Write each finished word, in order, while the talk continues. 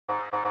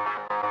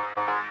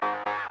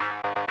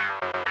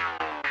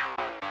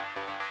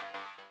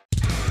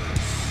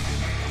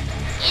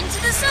Into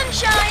the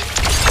sunshine.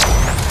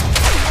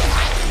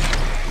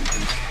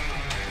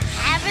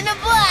 Having a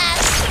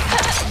blast.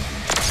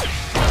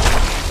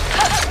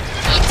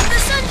 Into the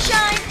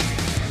sunshine.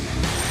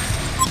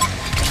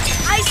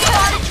 I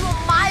spotted you a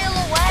mile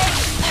away.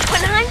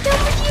 When I'm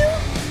done with you,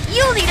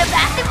 you'll need a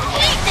bath and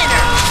paint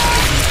thinner.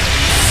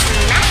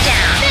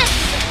 Smackdown. This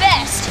is the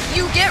best.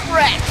 You get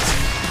wrecked.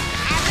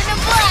 Having a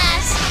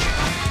blast.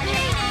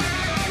 Painting.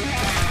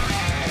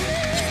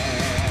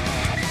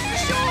 For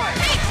sure.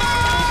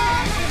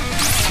 Paintball.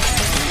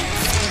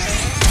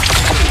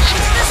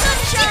 Into the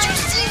sunshine. Did you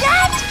see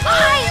that?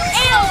 I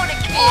am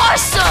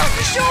awesome.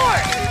 For sure.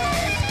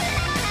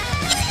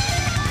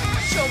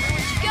 Show me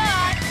what you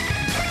got.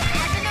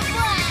 Having a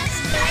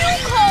blast. You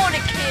calling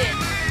a kid.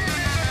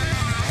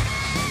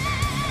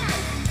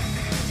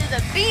 To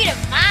the beat of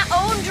my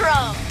own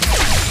drum.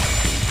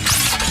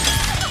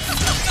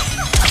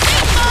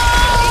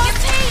 Painting and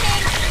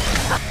painting.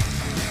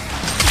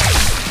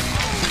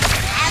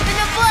 Having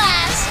a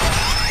blast.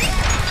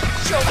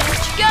 Show me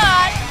what you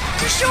got.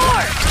 For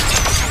sure.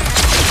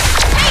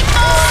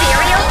 Paintball.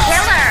 Serial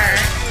killer.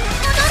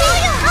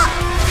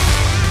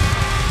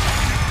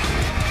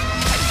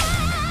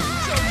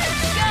 Show me what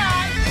you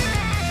got.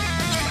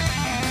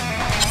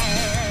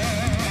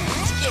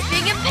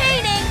 Skipping and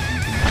painting.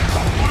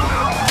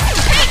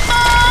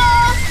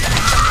 Paintball.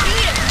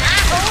 Beat of my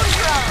own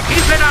drum.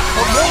 Keep it up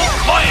for more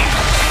fun!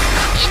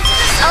 Into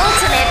the sun.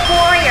 Ultimate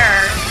warrior.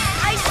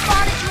 I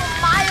spotted you a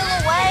mile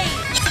away.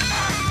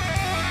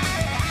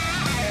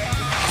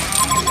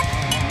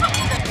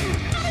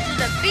 To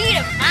the beat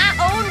of my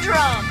own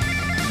drum.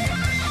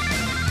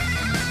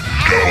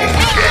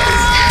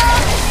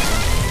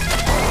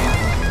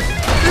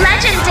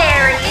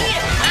 Legendary. Beat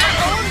of my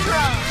own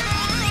drum.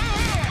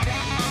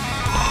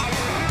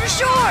 For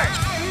sure.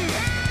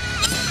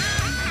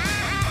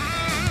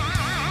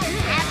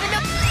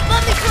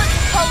 Let me put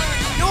some color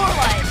into your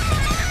life.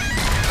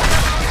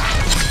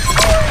 Who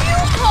are you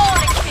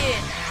calling a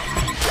kid?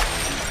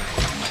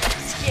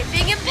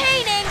 Skipping and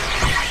painting.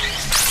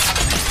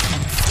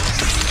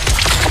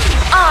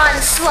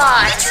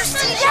 Onslaught. Did you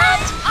see that?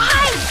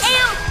 I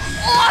am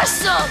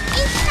awesome.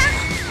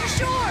 For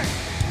sure.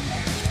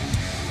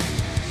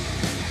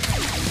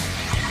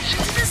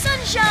 Into the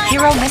sunshine.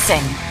 Hero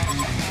missing.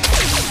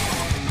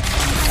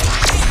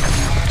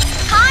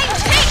 Hi,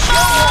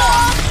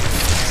 paintball.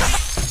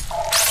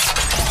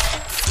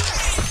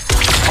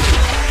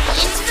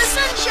 Into the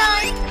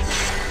sunshine.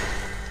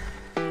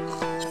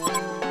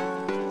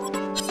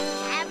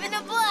 Having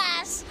a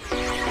blast.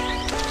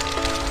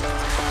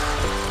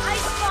 I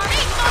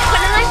spotted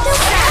When I feel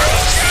bad,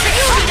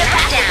 you need a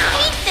bath down. and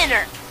paint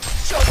thinner.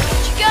 Show me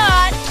what you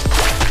got.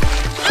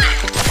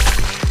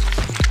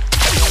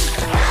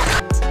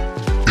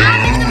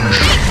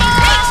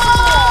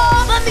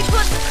 Paintball. Let me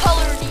put some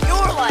color into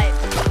your life.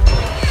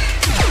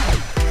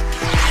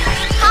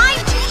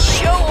 Time to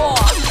show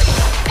off.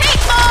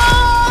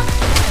 Paintball.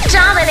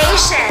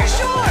 Domination.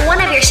 Sure.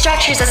 One of your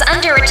structures is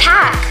under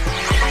attack.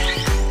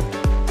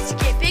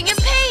 Skipping and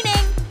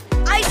painting.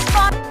 I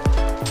spot.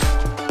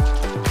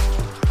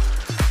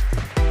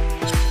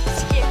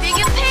 Skipping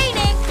and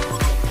painting.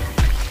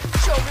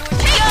 Show me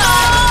what you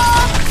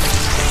got.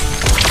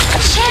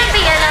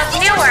 Champion of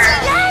Newerth.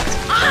 That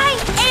I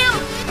am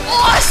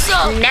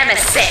awesome.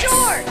 Nemesis.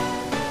 Sure.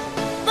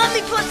 Let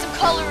me put some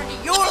color into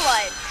your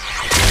life.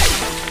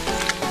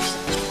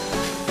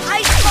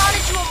 I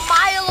spotted you a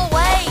mile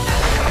away.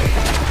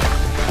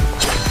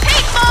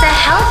 Paintball. The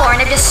Hellborn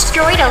have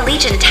destroyed a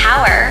Legion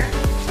tower.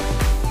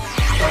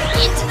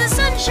 Into the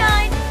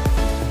sunshine.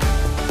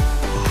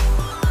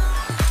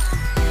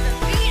 The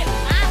beat of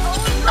my own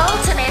drum.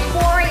 Ultimate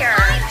warrior.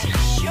 Time to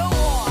show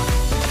off.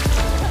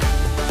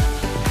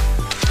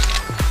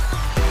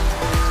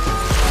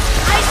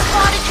 I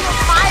spotted you a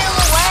mile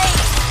away.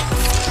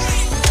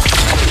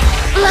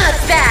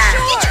 Bloodbath.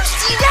 Did you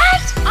see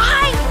that?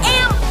 I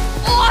am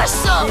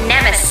awesome.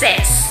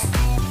 Nemesis.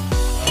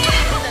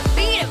 The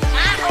beat of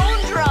my own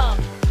drum.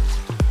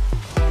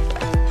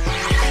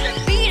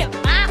 The beat of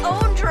my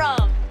own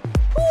drum.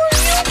 Who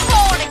are you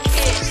calling a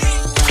kid?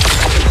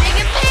 Skipping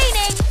and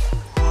painting.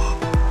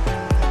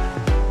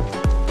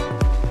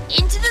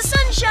 Into the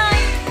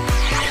sunshine.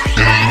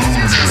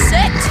 Blasters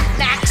set to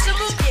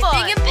maximum fun.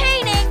 Skipping and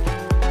painting.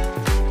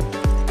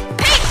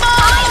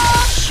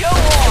 Paintball. Show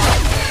off.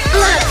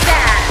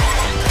 Bloodbath.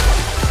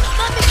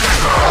 Let me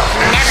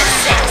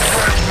Nemesis.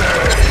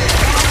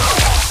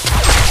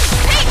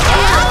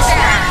 paintball.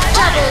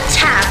 Double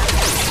tap.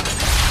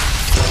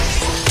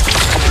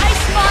 I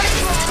spotted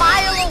you a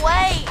mile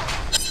away.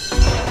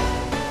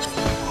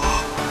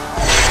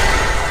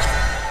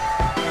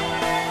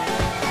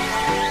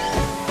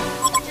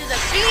 To the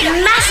beat of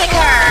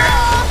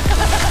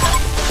Massacre.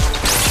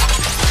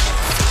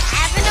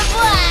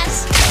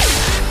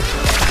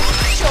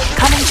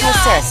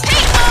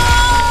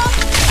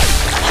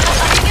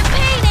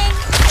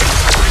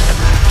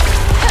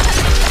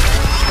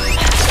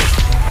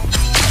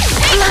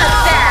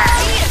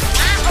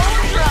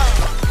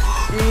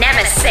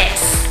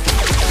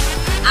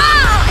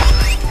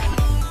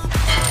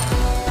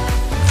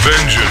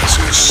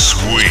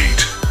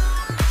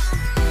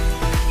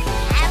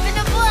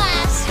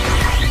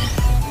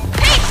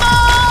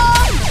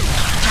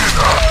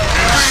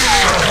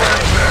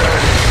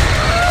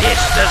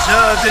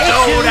 deserves its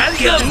own and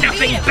give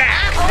nothing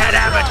back. That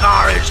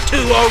avatar is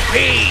too OP.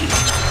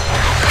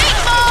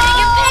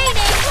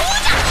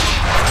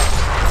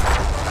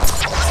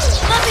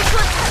 Let me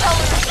put the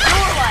color in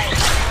your life.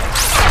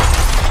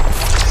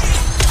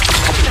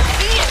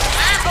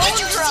 Did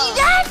you see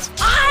that?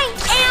 I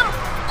am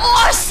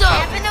awesome!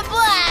 Having a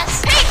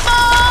blast!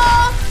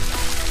 Paintball!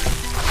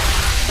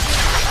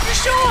 For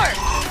sure!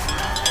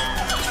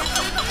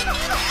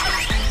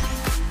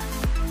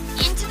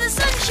 Into the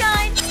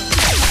sunshine!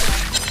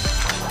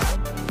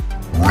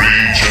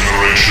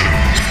 Regeneration.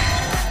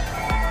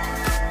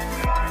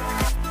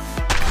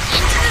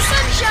 Into the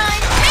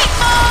sunshine!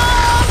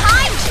 Paintball!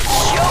 Time to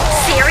show!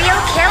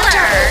 Serial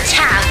killer.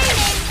 Tap.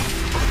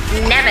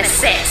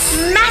 Nemesis.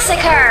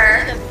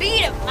 Massacre. The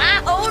beat of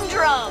my own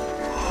drum!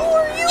 Who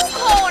are you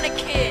calling a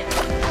kid?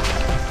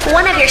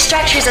 One of your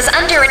structures is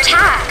under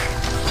attack.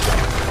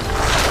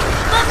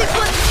 Let me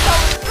put the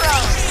color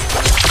drum!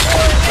 Who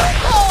are you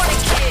calling a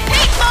kid?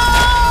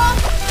 Paintball!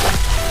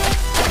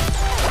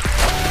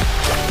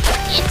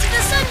 Into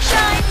the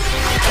sunshine!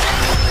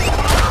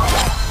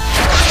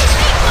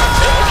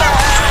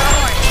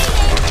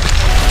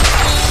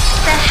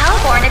 The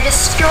Hellborn have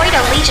destroyed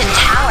a Legion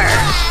tower.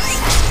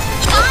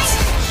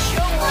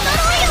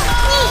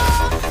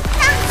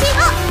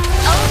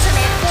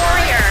 Ultimate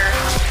warrior.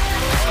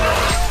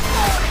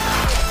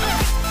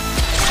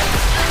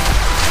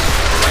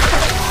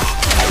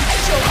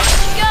 Show what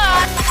you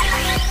got!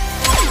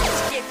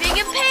 Skipping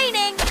and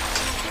painting!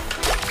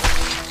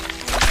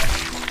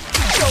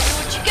 Show me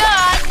what you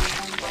got!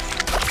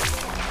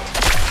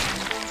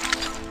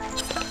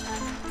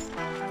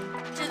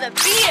 To the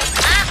beat of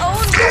my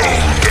own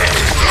drum!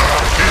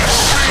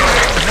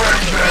 Skipping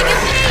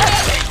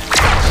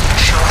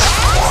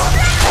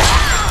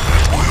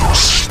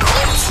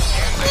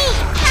and painting!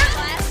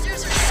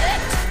 Blasters are set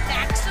to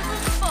maximum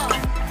fun!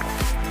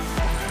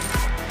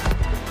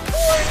 Who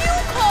are you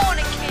calling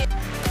a kid?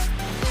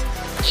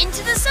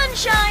 Into the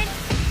sunshine!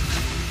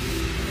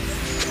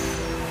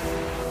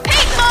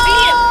 Paintball!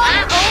 Beat of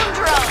my own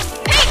drum!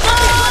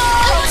 Paintball!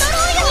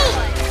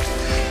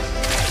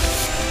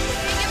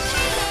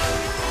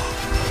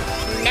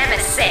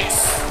 Nemesis.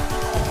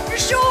 For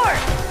sure!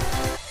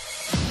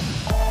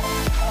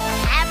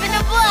 Having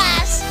a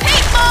blast!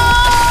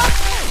 Paintball!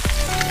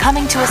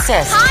 Coming to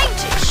assist. Time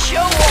to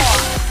show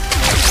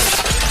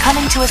off!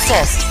 Coming to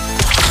assist.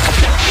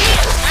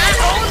 Beat of my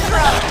own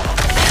drum!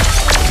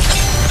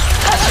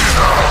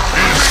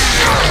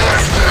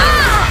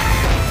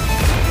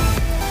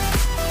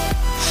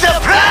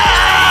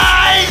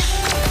 Surprise!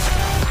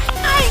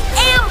 I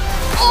am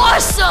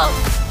awesome!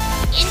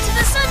 Into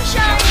the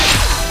sunshine!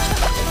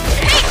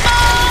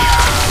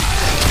 Paintball!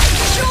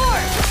 Sure!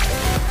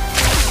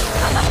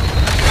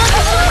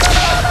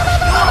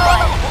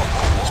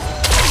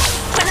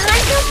 When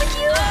I'm done with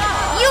you,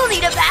 you'll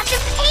need a batch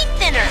of paint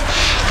thinner!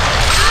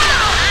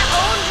 My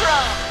own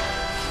drum!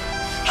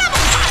 Have a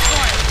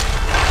popcorn!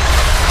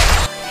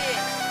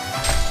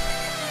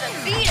 To the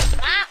beat of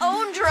my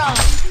own drum!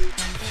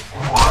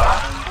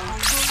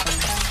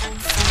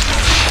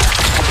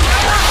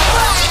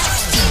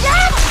 See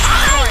that? I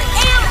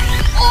am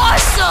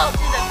awesome! To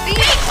the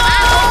beat of my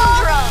own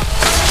drum!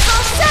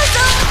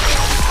 Sizzle!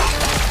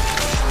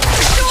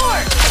 For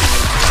sure!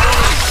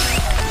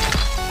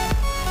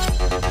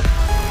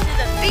 To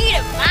the beat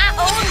of my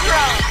own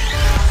drum!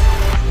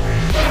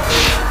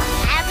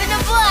 Having a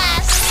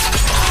blast!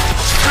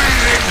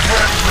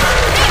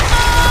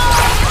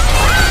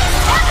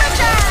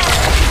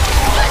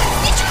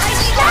 Did you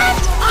see that?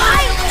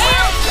 I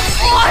am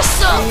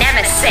awesome!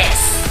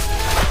 Nemesis.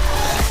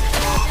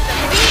 The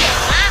beat of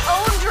my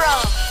own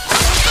drum.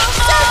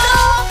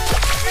 Sizzle!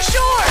 For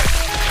sure.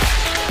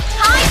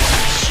 Time to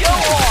show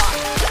off.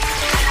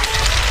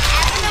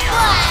 Having a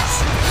blast.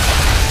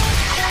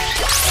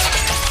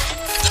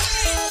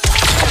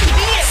 The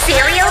beat of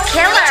Serial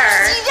killer.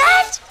 See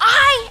that?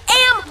 I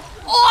am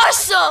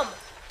awesome!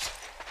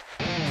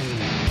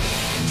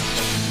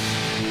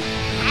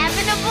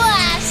 Having a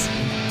blast.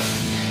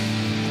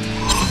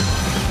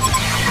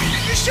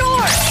 For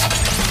sure.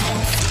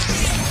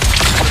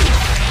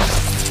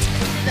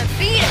 The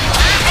beat of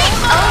my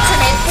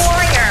Ultimate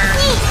warrior.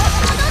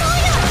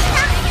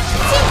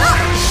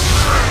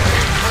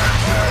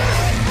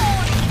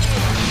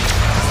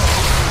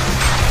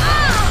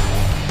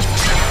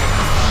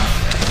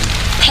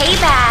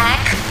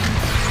 Payback.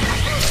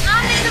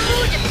 I'm in the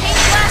mood to paint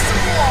glass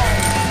and wall.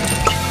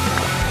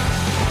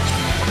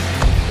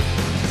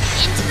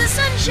 Into the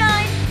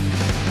sunshine.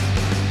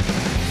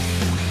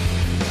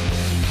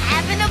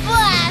 Having a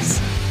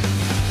blast.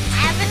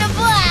 Having a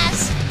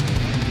blast.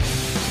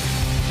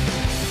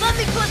 Let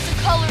me put the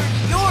color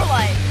into your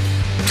life.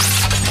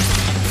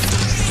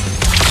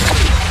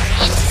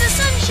 Into the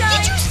sunshine.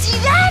 Did you see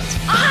that?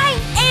 I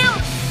am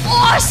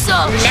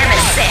awesome!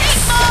 Nemesis.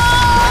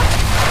 Paintball!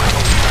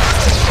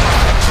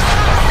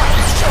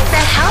 The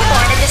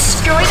Hellborn have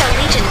destroyed a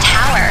Legion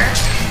tower.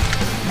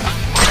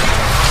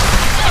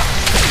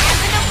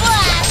 Having a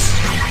blast.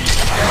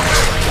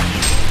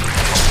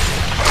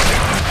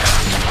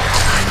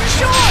 For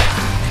sure.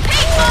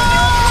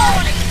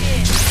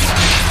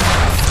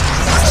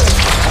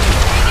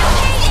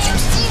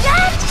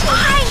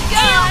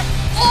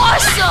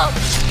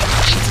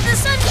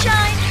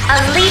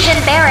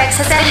 Legion barracks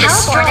has been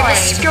hellborn and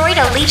destroyed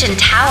a Legion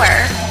tower.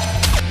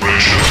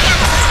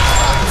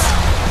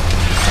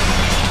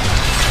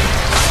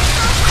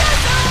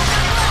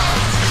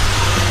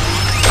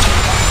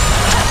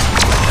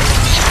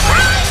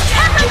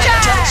 Can't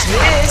touch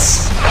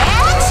this!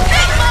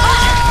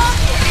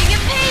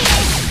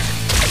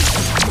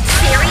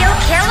 Serial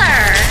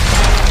killer.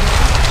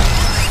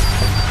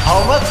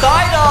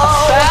 Homicidal!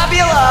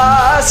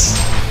 Fabulous!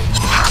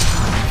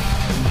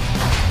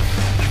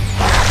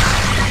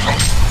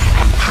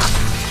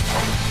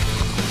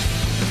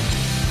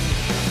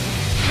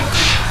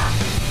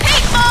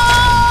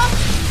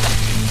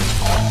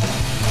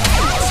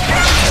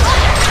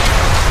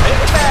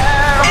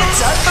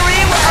 It's a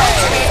 3-way!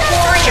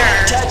 Warrior.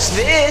 Touch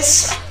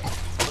this!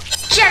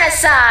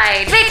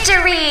 Genocide.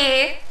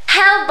 Victory.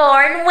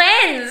 Hellborn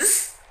wins.